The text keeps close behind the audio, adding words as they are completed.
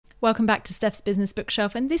Welcome back to Steph's Business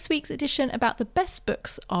Bookshelf and this week's edition about the best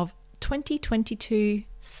books of 2022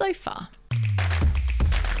 so far.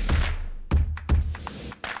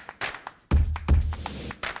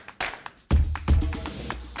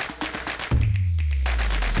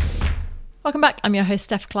 Welcome back, I'm your host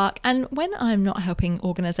Steph Clark, and when I'm not helping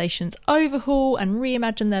organisations overhaul and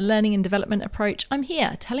reimagine their learning and development approach, I'm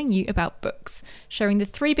here telling you about books, sharing the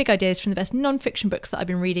 3 big ideas from the best non-fiction books that I've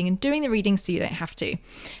been reading and doing the reading so you don't have to.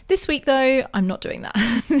 This week though, I'm not doing that.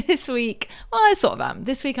 This week, well, I sort of am.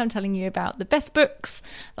 This week I'm telling you about the best books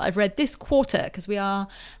that I've read this quarter, because we are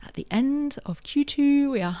at the end of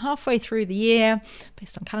Q2, we are halfway through the year,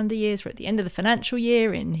 based on calendar years, we're at the end of the financial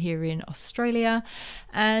year here in Australia,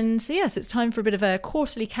 and so yes, it's time for a bit of a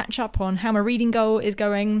quarterly catch up on how my reading goal is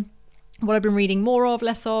going, what I've been reading more of,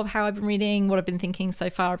 less of, how I've been reading, what I've been thinking so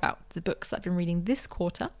far about the books I've been reading this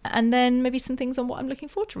quarter, and then maybe some things on what I'm looking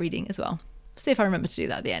forward to reading as well. See if I remember to do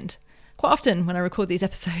that at the end. Quite often when I record these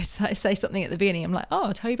episodes, I say something at the beginning, I'm like, oh,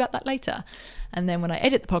 I'll tell you about that later. And then when I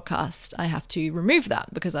edit the podcast, I have to remove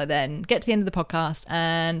that because I then get to the end of the podcast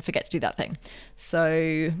and forget to do that thing.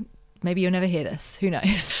 So maybe you'll never hear this. Who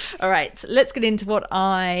knows? All right, let's get into what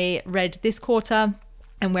I read this quarter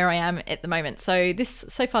and where I am at the moment. So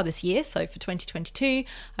far this year, so for 2022,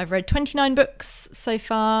 I've read 29 books so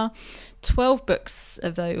far. 12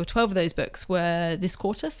 of those books were this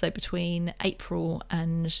quarter, so between April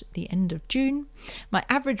and the end of June. My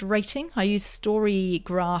average rating, I use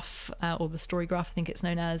Storygraph, or the Storygraph I think it's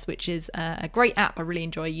known as, which is a great app I really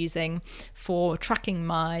enjoy using for tracking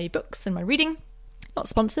my books and my reading. Not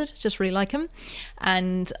sponsored, just really like them.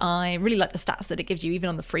 And I really like the stats that it gives you, even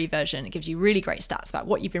on the free version. It gives you really great stats about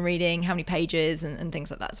what you've been reading, how many pages, and things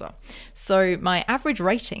like that as well. So my average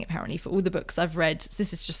rating, apparently, for all the books I've read,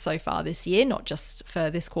 this is just so far this year, not just for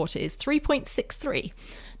this quarter, is 3.63.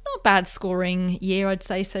 Not a bad scoring year, I'd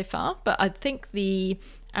say, so far. But I think the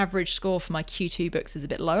average score for my Q2 books is a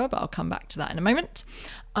bit lower, but I'll come back to that in a moment.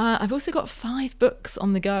 I've also got 5 books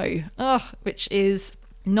on the go, which is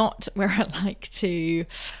not where I like to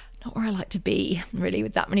be, really,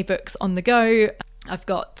 with that many books on the go. I've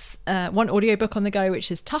got one audiobook on the go,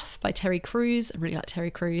 which is Tough by Terry Crews. I really like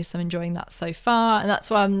Terry Crews, so I'm enjoying that so far. And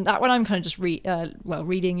that's one I'm kind of just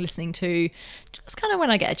reading, listening to, just kind of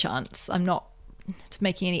when I get a chance. I'm not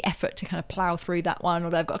making any effort to kind of plow through that one,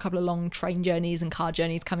 although I've got a couple of long train journeys and car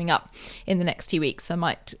journeys coming up in the next few weeks, so I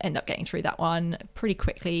might end up getting through that one pretty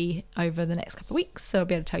quickly over the next couple of weeks, so I'll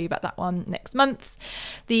be able to tell you about that one next month.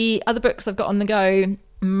 The other books I've got on the go,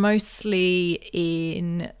 mostly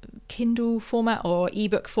in Kindle format or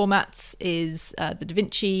ebook formats, is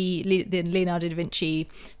the Leonardo da Vinci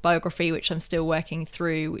biography, which I'm still working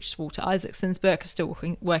through, which is Walter Isaacson's book. I'm still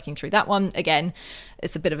working through that one. Again,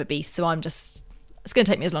 it's a bit of a beast, so it's going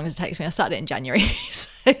to take me as long as it takes me. I started it in January,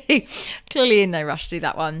 so clearly in no rush to do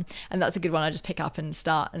that one. And that's a good one I just pick up and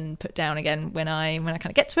start and put down again when I kind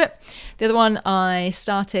of get to it. The other one I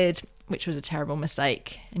started, which was a terrible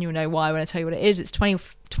mistake, and you'll know why when I tell you what it is. It's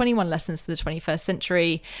 21 Lessons for the 21st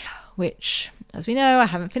Century, which, as we know, I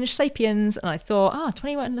haven't finished Sapiens, and I thought,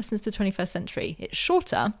 21 Lessons for the 21st Century. It's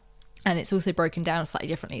shorter, and it's also broken down slightly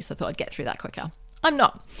differently, so I thought I'd get through that quicker. I'm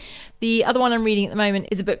not. The other one I'm reading at the moment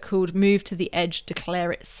is a book called Move to the Edge,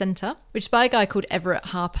 Declare Its Centre, which is by a guy called Everett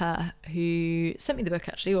Harper, who sent me the book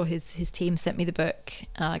actually, or his team sent me the book.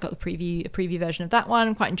 I got a preview version of that one.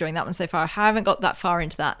 I'm quite enjoying that one so far. I haven't got that far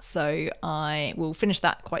into that, so I will finish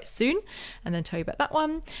that quite soon and then tell you about that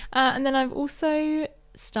one. And then I've also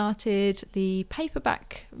started the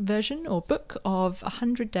paperback version or book of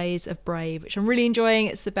 100 Days of Brave, which I'm really enjoying.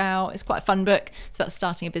 It's quite a fun book. It's about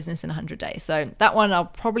starting a business in 100 days. So that one I'll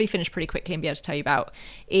probably finish pretty quickly and be able to tell you about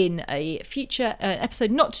in a future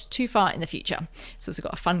episode not too far in the future. It's also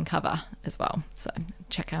got a fun cover as well, so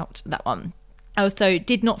check out that one. I also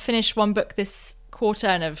did not finish one book this quarter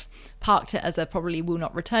and have parked it as I probably will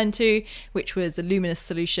not return to, which was The Luminous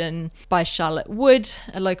Solution by Charlotte Wood,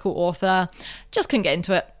 a local author. Just couldn't get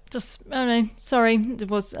into it. I don't know, sorry. I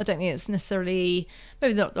don't think it's necessarily,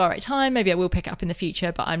 maybe not the right time. Maybe I will pick it up in the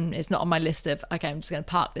future, but it's not on my list of, okay, I'm just going to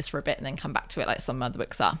park this for a bit and then come back to it like some other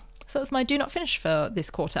books are. So that's my do not finish for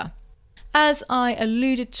this quarter. As I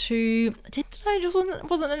alluded to, it just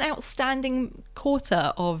wasn't an outstanding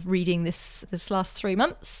quarter of reading this last 3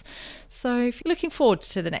 months. So if you're looking forward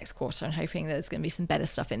to the next quarter and hoping there's going to be some better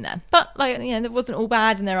stuff in there. But it wasn't all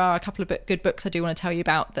bad, and there are a couple of good books I do want to tell you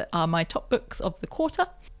about that are my top books of the quarter.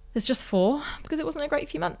 There's just 4 because it wasn't a great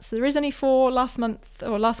few months. There is only 4 last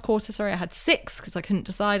quarter. I had 6 because I couldn't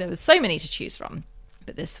decide. There was so many to choose from.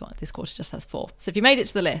 But this quarter just has 4. So if you made it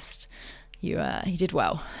to the list, you did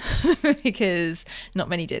well because not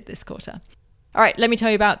many did this quarter. All right, let me tell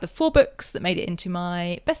you about the 4 books that made it into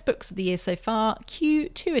my best books of the year so far,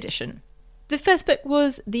 Q2 edition. The first book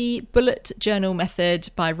was The Bullet Journal Method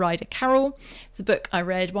by Ryder Carroll. It's a book I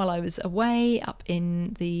read while I was away up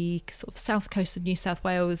in the sort of south coast of New South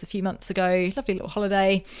Wales a few months ago. Lovely little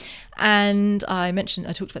holiday. And I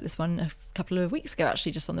talked about this one a couple of weeks ago,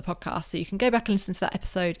 actually, just on the podcast. So you can go back and listen to that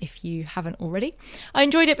episode if you haven't already. I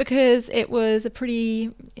enjoyed it because it was a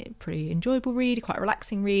pretty enjoyable read, quite a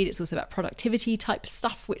relaxing read. It's also about productivity type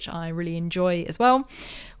stuff, which I really enjoy as well.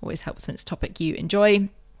 Always helps when it's a topic you enjoy.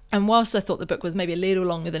 And whilst I thought the book was maybe a little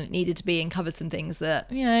longer than it needed to be and covered some things that,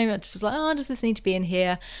 I just was like, does this need to be in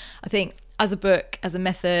here? I think as a book, as a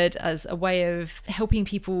method, as a way of helping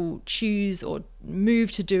people choose or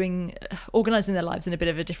move to organising their lives in a bit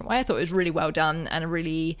of a different way, I thought it was really well done and a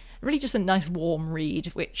really just a nice warm read,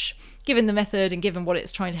 which, given the method and given what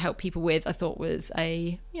it's trying to help people with, I thought was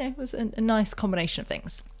a nice combination of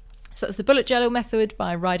things. So that's The Bullet Journal Method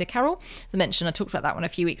by Ryder Carroll. As I mentioned, I talked about that one a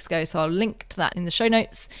few weeks ago, so I'll link to that in the show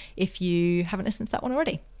notes if you haven't listened to that one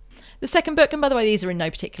already. The second book, and by the way, these are in no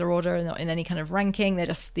particular order and not in any kind of ranking, they're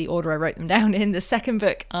just the order I wrote them down in. The second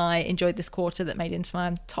book I enjoyed this quarter that made into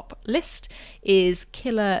my top list is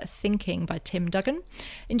Killer Thinking by Tim Duggan.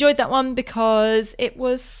 Enjoyed that one because it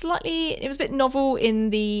was a bit novel in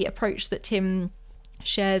the approach that Tim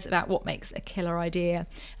shares about what makes a killer idea.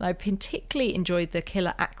 And I particularly enjoyed the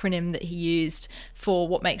killer acronym that he used for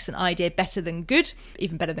what makes an idea better than good,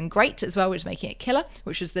 even better than great as well, which is making it killer,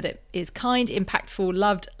 which was that it is kind, impactful,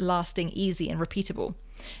 loved, lasting, easy, and repeatable.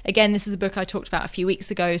 Again, this is a book I talked about a few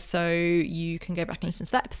weeks ago, so you can go back and listen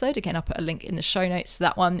to that episode. Again, I'll put a link in the show notes to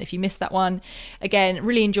that one if you missed that one. Again,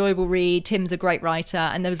 really enjoyable read. Tim's a great writer,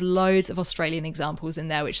 and there was loads of Australian examples in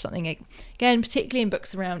there, which is something, again, particularly in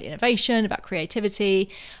books around innovation, about creativity,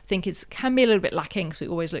 I think can be a little bit lacking because we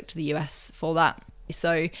always look to the US for that.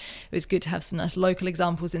 So it was good to have some nice local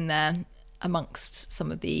examples in there amongst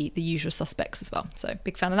some of the usual suspects as well. So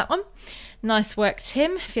big fan of that one. Nice work,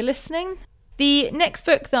 Tim, if you're listening. The next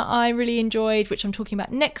book that I really enjoyed, which I'm talking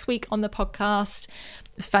about next week on the podcast,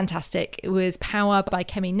 was fantastic. It was Power by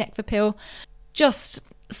Kemi Nekvapil. Just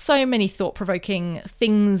so many thought-provoking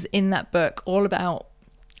things in that book, all about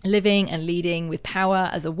living and leading with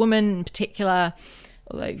power as a woman in particular,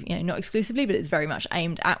 although not exclusively, but it's very much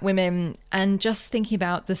aimed at women, and just thinking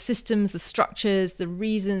about the systems, the structures, the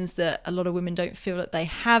reasons that a lot of women don't feel that they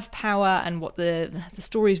have power, and what the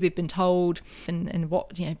stories we've been told, and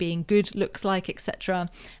what being good looks like, etc.,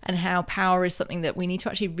 and how power is something that we need to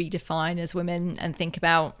actually redefine as women and think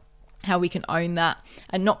about how we can own that,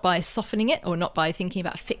 and not by softening it or not by thinking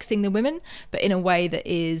about fixing the women, but in a way that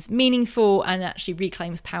is meaningful and actually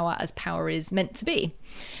reclaims power as power is meant to be.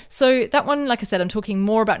 So that one, like I said, I'm talking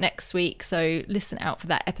more about next week, so listen out for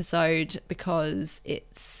that episode because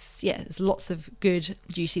there's lots of good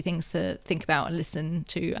juicy things to think about and listen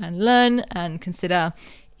to and learn and consider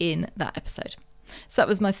in that episode. So that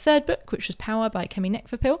was my third book, which was Power by Kemi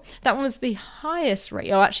Nekvapil. That one was the highest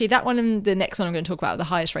rate. Actually, that one and the next one I'm going to talk about are the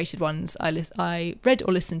highest rated ones I read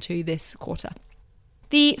or listened to this quarter.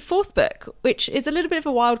 The fourth book, which is a little bit of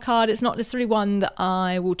a wild card, it's not necessarily one that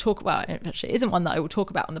I will talk about. Actually, it isn't one that I will talk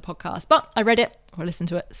about on the podcast, but I read it or listened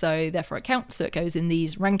to it, so therefore it counts. So it goes in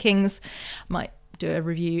these rankings. Might do a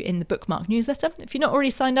review in the Bookmark newsletter. If you're not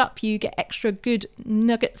already signed up, you get extra good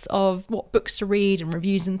nuggets of what books to read and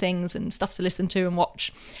reviews and things and stuff to listen to and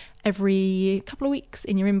watch every couple of weeks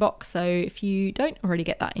in your inbox. So if you don't already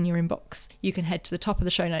get that in your inbox, you can head to the top of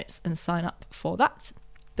the show notes and sign up for that.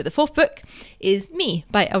 But the fourth book is Me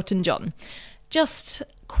by Elton John. Just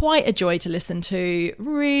quite a joy to listen to,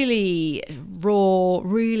 really raw,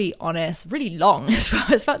 really honest, really long as well.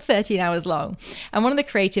 It's about 13 hours long. And one of the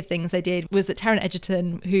creative things they did was that Taron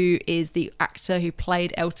Egerton, who is the actor who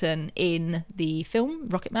played Elton in the film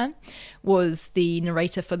Rocketman, was the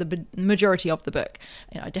narrator for the majority of the book.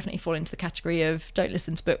 I definitely fall into the category of don't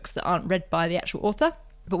listen to books that aren't read by the actual author.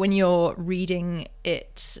 But when you're reading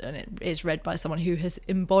it and it is read by someone who has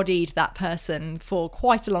embodied that person for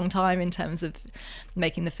quite a long time in terms of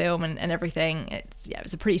making the film and everything,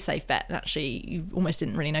 it's a pretty safe bet. And actually, you almost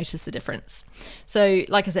didn't really notice the difference. So,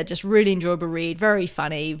 like I said, just really enjoyable read, very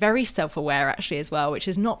funny, very self-aware actually as well, which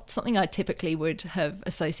is not something I typically would have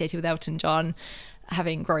associated with Elton John,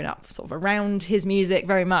 having grown up sort of around his music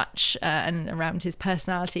very much and around his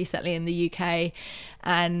personality, certainly in the UK.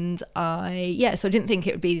 And so I didn't think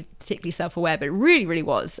it would be particularly self-aware, but it really, really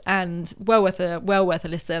was, and well worth a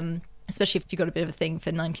listen. especially if you've got a bit of a thing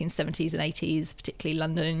for 1970s and 80s, particularly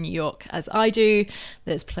London and New York, as I do.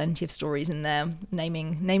 There's plenty of stories in there,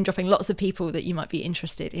 name dropping lots of people that you might be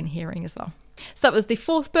interested in hearing as well. So that was the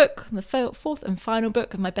fourth and final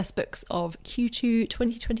book of my best books of Q2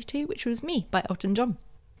 2022, which was Me by Elton John.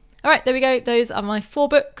 All right, there we go. Those are my four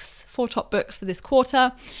top books for this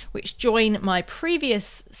quarter, which join my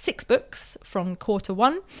previous 6 books from quarter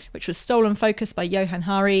 1, which was Stolen Focus by Johann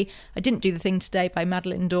Hari, I Didn't Do the Thing Today by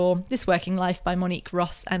Madeline Dorr, This Working Life by Monique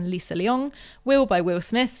Ross and Lisa Leong, Will by Will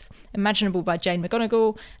Smith, Imaginable by Jane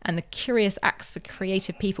McGonigal, and The Curious Acts for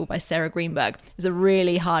Creative People by Sarah Greenberg. It was a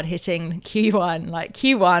really hard-hitting Q1. Like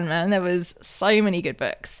Q1, man, there was so many good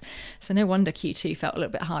books. So no wonder Q2 felt a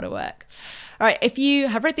little bit harder work. All right, if you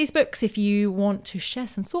have read these books, if you want to share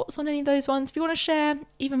some thoughts on any of those ones, if you want to share,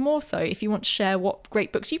 even more so, if you want to share what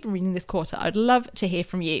great books you've been reading this quarter, I'd love to hear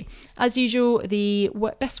from you. As usual, the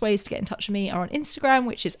best ways to get in touch with me are on Instagram,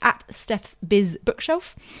 which is at Steph's Biz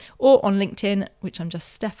Bookshelf, or on LinkedIn, which I'm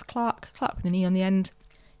just Steph Clark with an E on the end.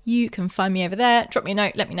 You can find me over there. Drop me a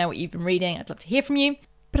note, let me know what you've been reading. I'd love to hear from you.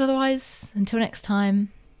 But otherwise, until next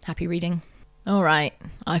time, happy reading. All right,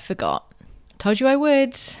 I forgot. Told you I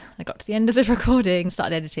would. I got to the end of the recording,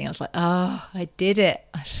 started editing. I was like, oh, I did it.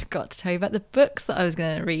 I forgot to tell you about the books that I was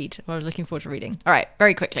going to read, or I was looking forward to reading. All right,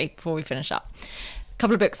 very quickly before we finish up. A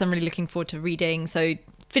couple of books I'm really looking forward to reading. So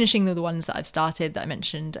finishing the ones that I've started that I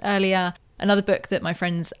mentioned earlier. Another book that my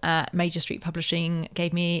friends at Major Street Publishing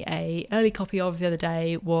gave me an early copy of the other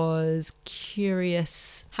day was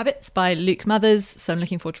Curious Habits by Luke Mothers. So I'm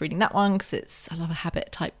looking forward to reading that one because I love a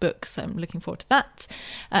habit type book. So I'm looking forward to that.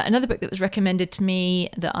 Another book that was recommended to me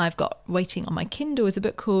that I've got waiting on my Kindle is a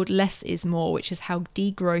book called Less is More, which is how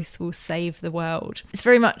degrowth will save the world. It's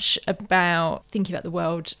very much about thinking about the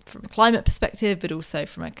world from a climate perspective, but also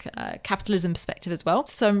from a capitalism perspective as well.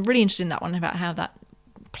 So I'm really interested in that one, about how that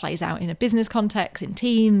plays out in a business context, in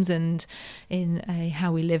teams, and in a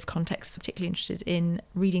how we live context. I'm particularly interested in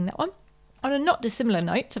reading that one. On a not dissimilar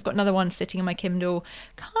note, I've got another one sitting on my Kindle.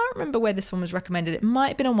 Can't remember where this one was recommended. It might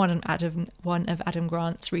have been on one of Adam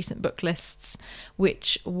Grant's recent book lists,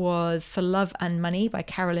 which was For Love and Money by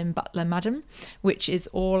Carolyn Butler Madden, which is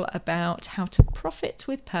all about how to profit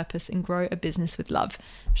with purpose and grow a business with love,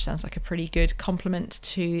 which sounds like a pretty good complement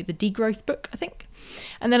to the Degrowth book, I think.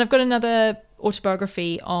 And then I've got another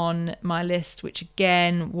autobiography on my list, which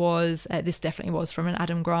again was, this definitely was from an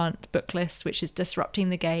Adam Grant book list, which is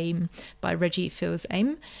Disrupting the Game by Reggie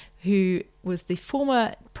Fils-Aime, who was the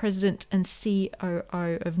former president and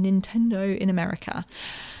COO of Nintendo in America.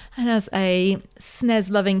 And as a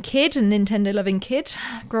SNES-loving kid and Nintendo-loving kid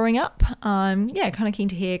growing up, kind of keen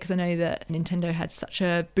to hear, because I know that Nintendo had such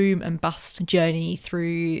a boom and bust journey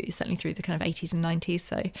certainly through the kind of 80s and 90s.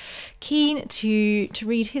 So keen to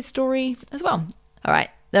read his story as well. All right,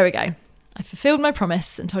 there we go. I fulfilled my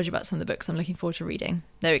promise and told you about some of the books I'm looking forward to reading.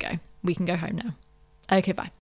 There we go. We can go home now. Okay, bye.